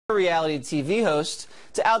Reality TV host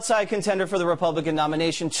to outside contender for the Republican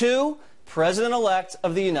nomination to President-elect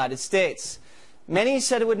of the United States. Many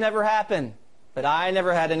said it would never happen, but I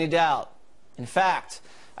never had any doubt. In fact,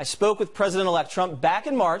 I spoke with President-elect Trump back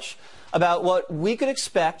in March about what we could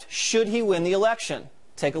expect should he win the election.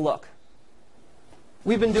 Take a look.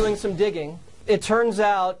 We've been doing some digging. It turns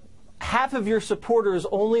out half of your supporters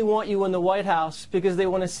only want you in the White House because they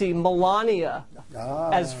want to see Melania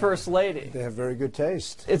as First Lady. They have very good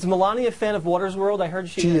taste. Is Melania a fan of Water's World? I heard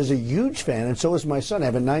she is a huge fan, and so is my son. I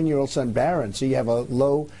have a 9-year-old son, Barron, so you have a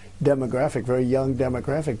low demographic, very young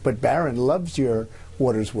demographic, but Barron loves your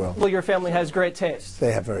Water's World. Well, your family has great taste.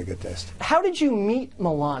 They have very good taste. How did you meet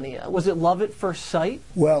Melania? Was it love at first sight?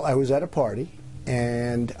 Well, I was at a party,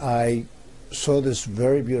 and I saw this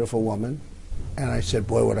very beautiful woman, and I said,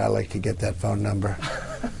 boy, would I like to get that phone number.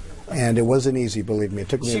 And it wasn't easy, believe me. It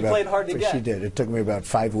took me She played hard to get. She did. It took me about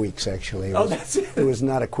 5 weeks, actually. That's it. It was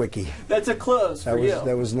not a quickie. That's a close for you.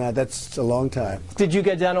 That's a long time. Did you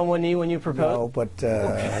get down on one knee when you proposed? No, but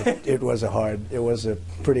it was a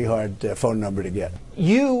pretty hard phone number to get.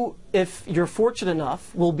 You, if you're fortunate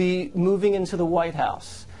enough, will be moving into the White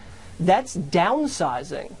House. That's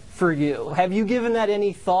downsizing for you. Have you given that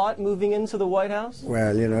any thought, moving into the White House?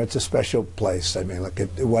 Well, you know, it's a special place. I mean, look at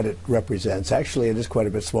what it represents. Actually, it is quite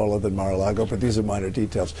a bit smaller than Mar-a-Lago, but these are minor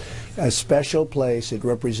details. A special place. It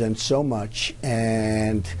represents so much,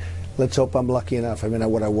 and let's hope I'm lucky enough. I mean,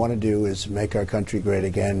 what I want to do is make our country great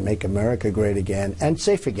again, make America great again, and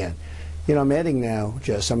safe again. You know, I'm adding now,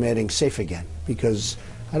 Jess, I'm adding safe again, because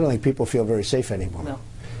I don't think people feel very safe anymore. No.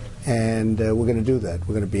 And we're going to do that.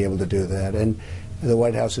 We're going to be able to do that. And the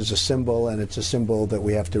White House is a symbol, and it's a symbol that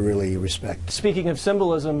we have to really respect. Speaking of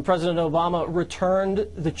symbolism, President Obama returned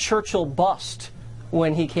the Churchill bust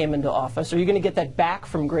when he came into office. Are you going to get that back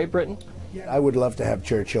from Great Britain? Yeah, I would love to have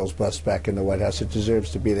Churchill's bust back in the White House. It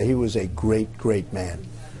deserves to be there. He was a great, great man.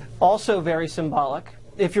 Also very symbolic,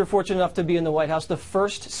 if you're fortunate enough to be in the White House, the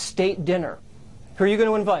first state dinner. Who are you going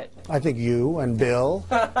to invite? I think you and Bill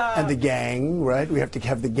and the gang, right? We have to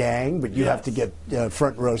have the gang, but you have to get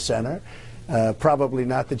front row center. Probably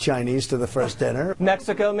not the Chinese to the first dinner.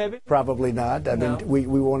 Mexico, maybe? Probably not. I mean, we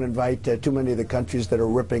won't invite too many of the countries that are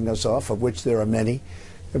ripping us off, of which there are many,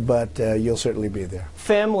 but you'll certainly be there.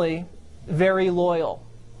 Family, very loyal.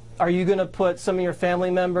 Are you going to put some of your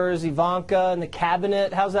family members, Ivanka, in the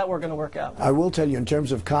cabinet? How's that going to work out? I will tell you, in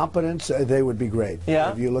terms of competence, they would be great.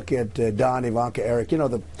 Yeah? If you look at Don, Ivanka, Eric, you know,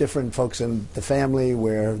 the different folks in the family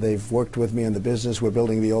where they've worked with me in the business. We're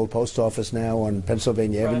building the old post office now on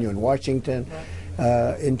Pennsylvania Avenue in Washington.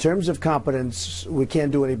 Right. In terms of competence, we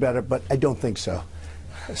can't do any better, but I don't think so.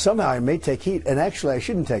 Somehow I may take heat, and actually I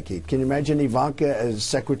shouldn't take heat. Can you imagine Ivanka as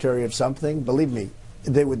secretary of something? Believe me,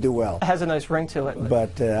 they would do well. It has a nice ring to it.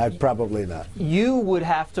 But probably not. You would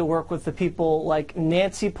have to work with the people like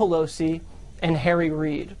Nancy Pelosi and Harry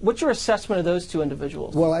Reid. What's your assessment of those two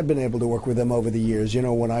individuals? Well, I've been able to work with them over the years. You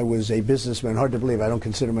know, when I was a businessman, hard to believe I don't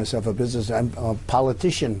consider myself a businessman. I'm a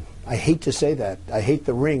politician. I hate to say that. I hate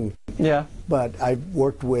the ring. Yeah. But I've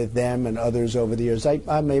worked with them and others over the years.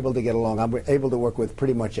 I'm able to get along. I'm able to work with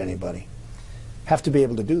pretty much anybody. Have to be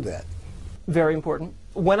able to do that. Very important.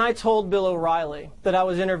 When I told Bill O'Reilly that I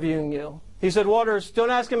was interviewing you, he said, Waters, don't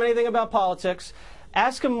ask him anything about politics.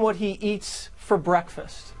 Ask him what he eats for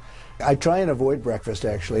breakfast. I try and avoid breakfast,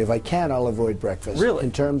 actually. If I can, I'll avoid breakfast. Really?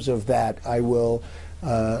 In terms of that, I will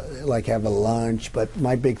like have a lunch, but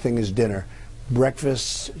my big thing is dinner.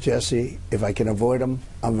 Breakfast, Jesse, if I can avoid them,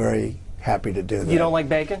 I'm very happy to do that. You don't like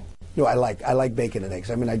bacon? No, I like bacon and eggs.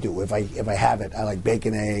 I mean, I do. If I have it, I like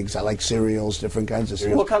bacon, eggs. I like cereals, different kinds of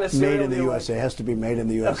cereals. What kind of cereal Made in the do you USA. like? Has to be made in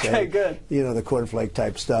the USA. Okay, good. You know, the cornflake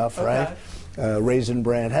type stuff, okay. Right? Raisin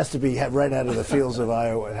bran has to be right out of the fields of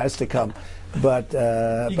Iowa. It has to come. But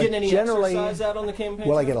you getting any exercise out on the campaign?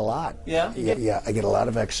 Well, I get a lot. Yeah? Yeah, I get a lot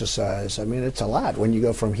of exercise. I mean, it's a lot when you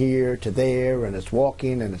go from here to there, and it's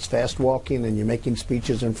walking, and it's fast walking, and you're making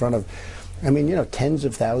speeches in front of, I mean, you know, tens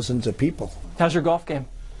of thousands of people. How's your golf game?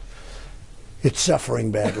 It's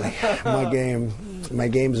suffering badly. My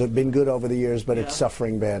games have been good over the years, but it's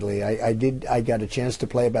suffering badly. I got a chance to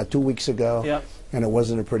play about 2 weeks ago, and it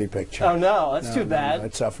wasn't a pretty picture. Oh no, that's too bad. No,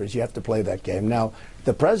 it suffers. You have to play that game. Now,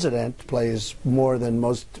 the president plays more than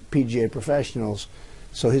most PGA professionals,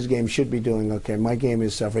 so his game should be doing okay. My game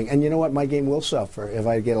is suffering, and you know what? My game will suffer if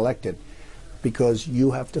I get elected, because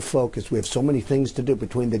you have to focus. We have so many things to do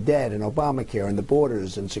between the debt and Obamacare and the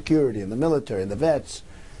borders and security and the military and the vets.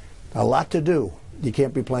 A lot to do. You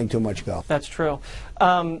can't be playing too much golf. That's true.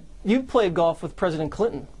 You played golf with President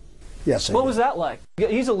Clinton. Yes, I What did. was that like?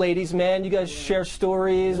 He's a ladies' man. You guys share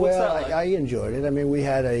stories. What's Well, that like? I enjoyed it. I mean, we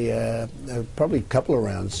had probably a couple of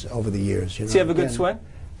rounds over the years. Does he have a good swing?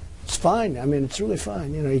 It's fine. I mean, it's really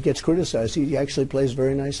fine. You know, he gets criticized. He actually plays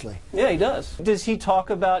very nicely. Yeah, he does. Does he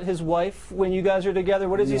talk about his wife when you guys are together?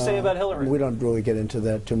 What does he say about Hillary? We don't really get into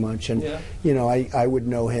that too much. And, Yeah. you know, I would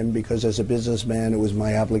know him because as a businessman, it was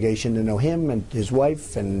my obligation to know him and his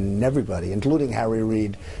wife and everybody, including Harry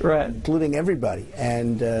Reid. Right. Including everybody.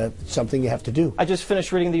 And it's something you have to do. I just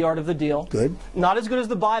finished reading The Art of the Deal. Good. Not as good as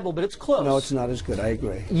the Bible, but it's close. No, it's not as good. I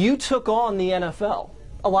agree. You took on the NFL.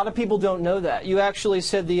 A lot of people don't know that. You actually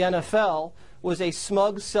said the NFL was a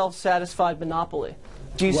smug, self-satisfied monopoly.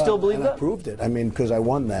 Do you still believe that? I proved it. I mean, because I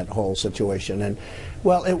won that whole situation. And,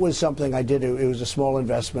 well, it was something I did. It was a small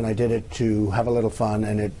investment. I did it to have a little fun,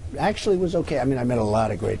 and it actually was okay. I mean, I met a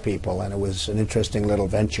lot of great people, and it was an interesting little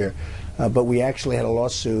venture. But we actually had a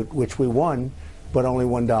lawsuit, which we won, but only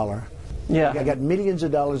 $1. Yeah. I got millions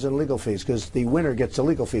of dollars in legal fees because the winner gets the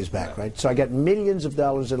legal fees back, right? So I got millions of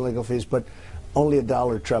dollars in legal fees, but only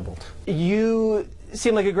 $1 trebled. You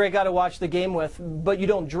seem like a great guy to watch the game with, but you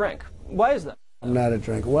don't drink. Why is that? I'm not a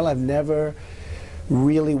drinker. Well, I've never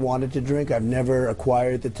really wanted to drink. I've never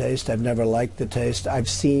acquired the taste. I've never liked the taste. I've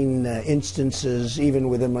seen instances, even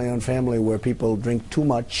within my own family, where people drink too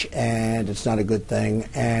much and it's not a good thing,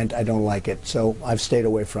 and I don't like it. So I've stayed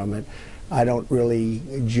away from it. I don't really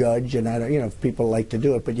judge, and I don't, you know, people like to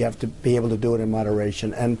do it, but you have to be able to do it in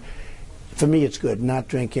moderation. And for me, it's good. Not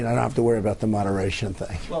drinking, I don't have to worry about the moderation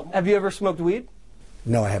thing. Well, have you ever smoked weed?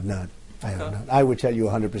 No, I have not. I have not. I would tell you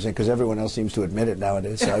 100% because everyone else seems to admit it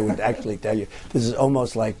nowadays. So I would actually tell you this is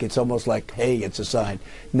almost like hey, it's a sign.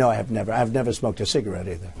 No, I have never. I've never smoked a cigarette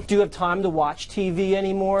either. Do you have time to watch TV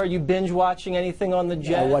anymore? Are you binge watching anything on the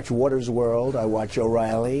jet? I watch Water's World. I watch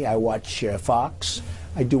O'Reilly. I watch Fox.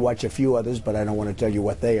 I do watch a few others, but I don't want to tell you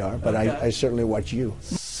what they are. But Okay. I certainly watch you.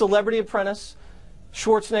 Celebrity Apprentice.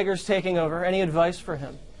 Schwarzenegger's taking over. Any advice for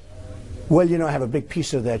him? Well, you know, I have a big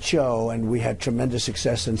piece of that show, and we had tremendous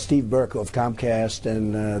success. And Steve Burke of Comcast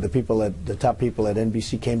and the top people at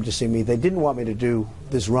NBC came to see me. They didn't want me to do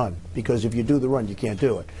this run because if you do the run, you can't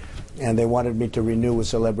do it. And they wanted me to renew with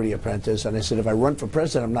Celebrity Apprentice. And I said, if I run for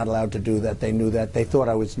president, I'm not allowed to do that. They knew that. They thought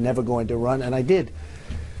I was never going to run, and I did.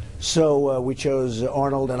 So we chose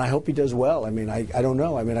Arnold, and I hope he does well. I mean, I don't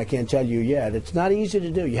know. I mean, I can't tell you yet. It's not easy to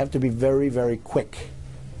do. You have to be very, very quick.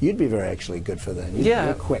 You'd be very actually good for that. Yeah.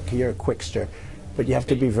 You're quick. You're a quickster. But you have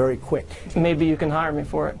to be very quick. Maybe you can hire me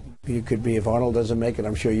for it. You could be. If Arnold doesn't make it,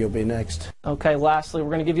 I'm sure you'll be next. Okay, lastly, we're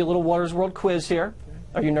going to give you a little Water's World quiz here.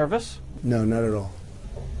 Are you nervous? No, not at all.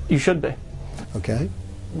 You should be. Okay.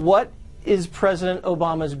 What is President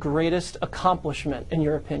Obama's greatest accomplishment, in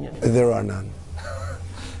your opinion? There are none.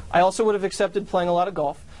 I also would have accepted playing a lot of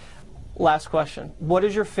golf. Last question. What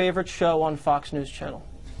is your favorite show on Fox News Channel?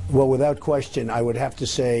 Well, without question, I would have to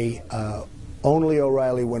say only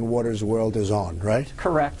O'Reilly when Water's World is on, right?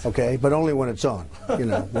 Correct. Okay, but only when it's on. You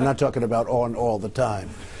know, we're not talking about on all the time.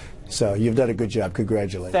 So you've done a good job.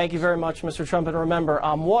 Congratulations. Thank you very much, Mr. Trump. And remember,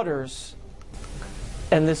 I'm Waters,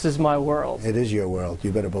 and this is my world. It is your world.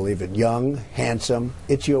 You better believe it. Young, handsome,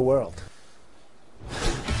 it's your world.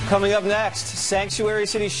 Coming up next, Sanctuary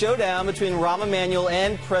City showdown between Rahm Emanuel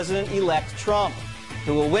and President-elect Trump.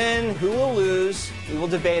 Who will win? Who will lose? We will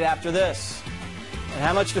debate after this. And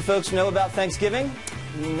how much do folks know about Thanksgiving?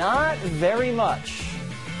 Not very much.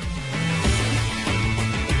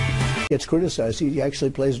 Gets criticized. He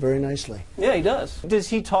actually plays very nicely. Yeah, he does. Does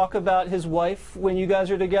he talk about his wife when you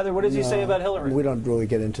guys are together? What does he say about Hillary? We don't really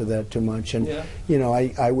get into that too much. And, Yeah. you know,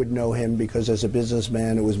 I would know him because as a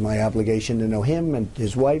businessman, it was my obligation to know him and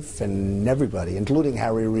his wife and everybody, including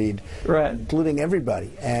Harry Reid. Right. Including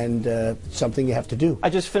everybody. And it's something you have to do. I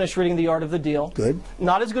just finished reading The Art of the Deal. Good.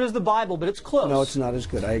 Not as good as the Bible, but it's close. No, it's not as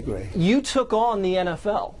good. I agree. You took on the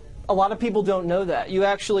NFL. A lot of people don't know that. You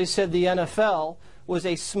actually said the NFL was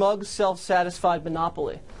a smug, self-satisfied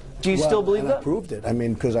monopoly. Do you still believe that? I proved it. I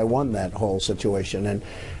mean, because I won that whole situation. And,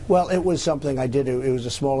 well, it was something I did. It was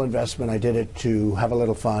a small investment. I did it to have a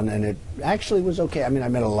little fun, and it actually was okay. I mean, I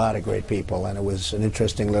met a lot of great people, and it was an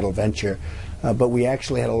interesting little venture. But we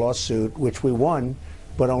actually had a lawsuit, which we won,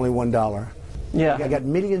 but only $1. Yeah. I got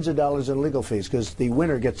millions of dollars in legal fees because the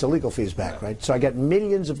winner gets the legal fees back, right? So I got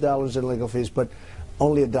millions of dollars in legal fees, but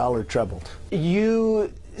only $1 trebled.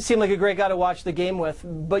 You seem like a great guy to watch the game with,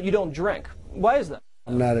 but you don't drink. Why is that?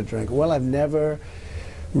 I'm not a drinker. Well, I've never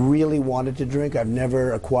really wanted to drink. I've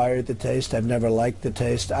never acquired the taste. I've never liked the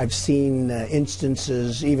taste. I've seen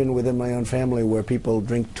instances, even within my own family, where people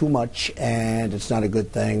drink too much and it's not a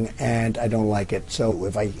good thing, and I don't like it. So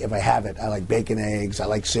if I have it, I like bacon, eggs. I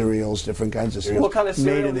like cereals, different kinds of cereals. What kind of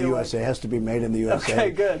cereal Made in the do you USA. like? It has to be made in the USA.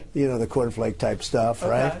 Okay, good. You know, the cornflake type stuff,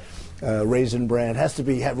 Okay. right? Raisin bran has to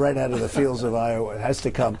be right out of the fields of Iowa. It has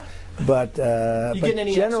to come. But You getting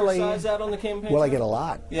any generally, exercise out on the campaign? well, I trail? get a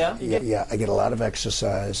lot. Yeah? Yeah, I get a lot of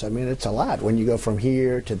exercise. I mean, it's a lot when you go from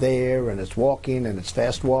here to there, and it's walking, and it's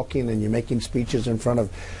fast walking, and you're making speeches in front of,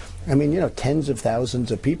 I mean, you know, tens of thousands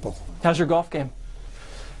of people. How's your golf game?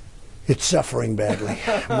 It's suffering badly.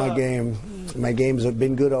 My games have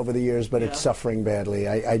been good over the years, but it's suffering badly.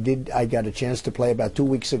 I got a chance to play about 2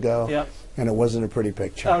 weeks ago, Yep. and it wasn't a pretty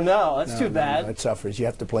picture. Oh, no, that's too bad. No, it suffers. You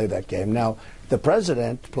have to play that game. Now, the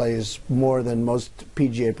president plays more than most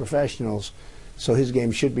PGA professionals, so his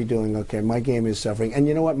game should be doing okay. My game is suffering. And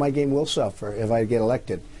you know what? My game will suffer if I get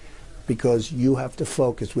elected, because you have to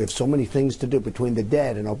focus. We have so many things to do between the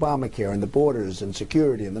debt and Obamacare and the borders and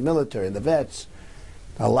security and the military and the vets.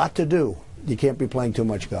 A lot to do. You can't be playing too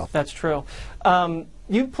much golf. That's true.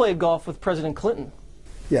 You played golf with President Clinton.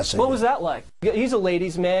 Yes, I What did. was that like? He's a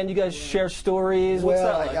ladies' man. You guys share stories. What's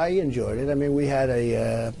Well, that like? I enjoyed it. I mean, we had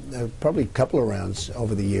probably a couple of rounds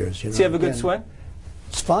over the years. You know, Does he have a good Again, swing?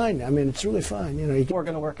 It's fine. I mean, it's really fine. You know, We're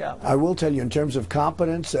going to work out. I will tell you, in terms of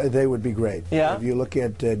competence, they would be great. Yeah? If you look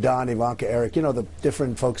at Don, Ivanka, Eric, you know, the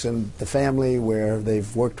different folks in the family where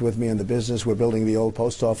they've worked with me in the business. We're building the old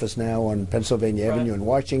post office now on Pennsylvania Avenue in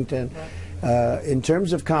Washington. Right. In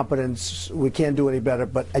terms of competence, we can't do any better,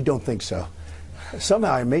 but I don't think so.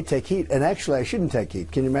 Somehow I may take heat, and actually I shouldn't take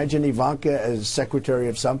heat. Can you imagine Ivanka as secretary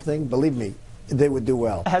of something? Believe me, they would do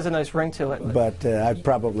well. It has a nice ring to it. But I'd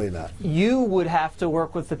probably not. You would have to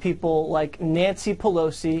work with the people like Nancy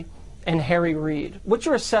Pelosi and Harry Reid. What's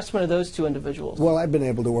your assessment of those two individuals? Well, I've been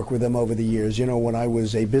able to work with them over the years. You know, when I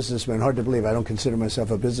was a businessman, hard to believe I don't consider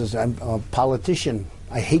myself a businessman. I'm a politician.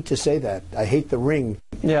 I hate to say that. I hate the ring.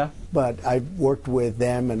 Yeah. But I've worked with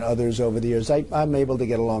them and others over the years. I'm able to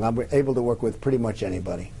get along. I'm able to work with pretty much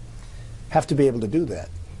anybody. Have to be able to do that.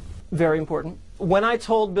 Very important. When I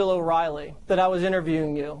told Bill O'Reilly that I was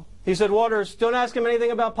interviewing you, he said, Waters, don't ask him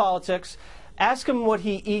anything about politics. Ask him what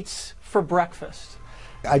he eats for breakfast.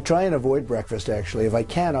 I try and avoid breakfast, actually. If I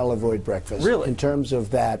can, I'll avoid breakfast. Really? In terms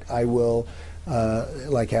of that, I will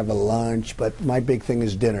like have a lunch, but my big thing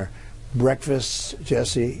is dinner. Breakfasts,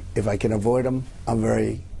 Jesse, if I can avoid them, I'm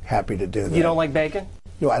very happy to do that. You don't like bacon?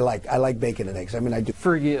 No, I like bacon and eggs. I mean, I do.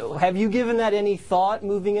 For you. Have you given that any thought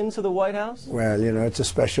moving into the White House? Well, you know, it's a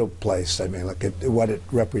special place. I mean, look at what it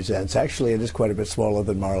represents. Actually, it is quite a bit smaller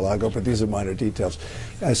than Mar-a-Lago, but these are minor details.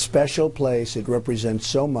 A special place. It represents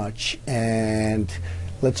so much, and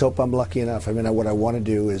let's hope I'm lucky enough. I mean, what I want to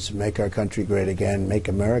do is make our country great again, make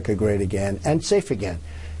America great again, and safe again.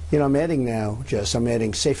 You know, I'm adding now, Jess, I'm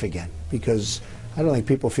adding safe again, because I don't think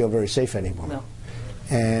people feel very safe anymore. No.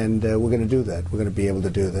 And we're going to do that. We're going to be able to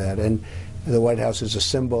do that. And the White House is a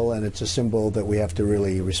symbol, and it's a symbol that we have to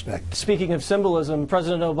really respect. Speaking of symbolism,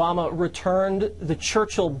 President Obama returned the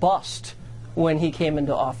Churchill bust when he came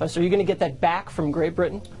into office. Are you going to get that back from Great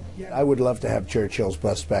Britain? Yeah, I would love to have Churchill's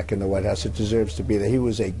bust back in the White House. It deserves to be there. He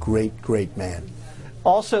was a great, great man.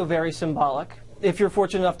 Also very symbolic, if you're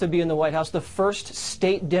fortunate enough to be in the White House, the first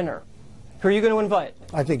state dinner. Who are you going to invite?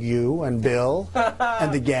 I think you and Bill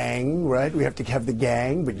and the gang, right? We have to have the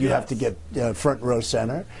gang, but you have to get front row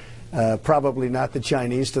center. Probably not the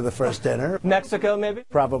Chinese to the first dinner. Mexico, maybe?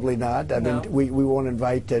 Probably not. I mean, we won't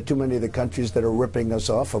invite too many of the countries that are ripping us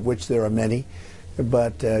off, of which there are many,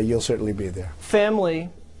 but you'll certainly be there. Family,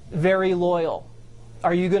 very loyal.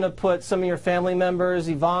 Are you going to put some of your family members,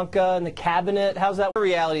 Ivanka, in the cabinet? How's that?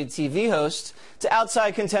 Reality TV host to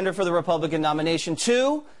outside contender for the Republican nomination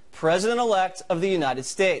to President-elect of the United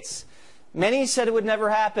States. Many said it would never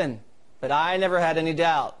happen, but I never had any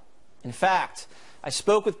doubt. In fact, I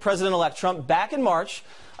spoke with President-elect Trump back in March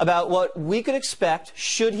about what we could expect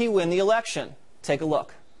should he win the election. Take a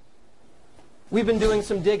look. We've been doing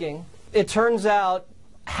some digging. It turns out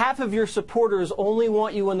half of your supporters only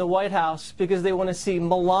want you in the White House because they want to see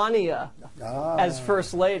Melania as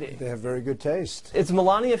First Lady. They have very good taste. Is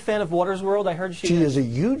Melania a fan of Waters World? I heard She is a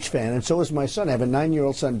huge fan, and so is my son. I have a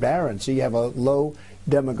 9-year-old son, Barron, so you have a low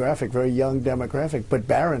demographic, very young demographic, but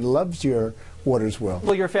Barron loves your Waters World.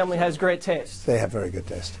 Well, your family has great taste. They have very good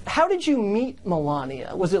taste. How did you meet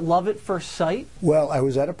Melania? Was it love at first sight? Well, I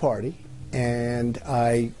was at a party, and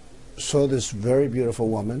I saw this very beautiful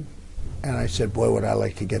woman, and I said, boy, would I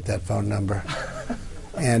like to get that phone number.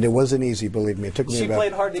 And it wasn't easy, believe me. It took me She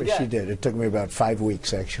played hard to get. She did. It took me about 5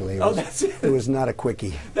 weeks, actually. Oh, that's it. It was not a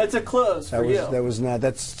quickie. That's a close for you.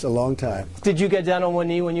 That's a long time. Did you get down on one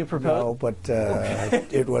knee when you proposed? No, but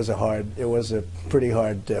it was a pretty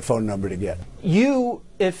hard phone number to get. You,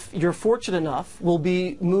 if you're fortunate enough, will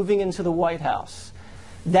be moving into the White House.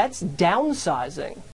 That's downsizing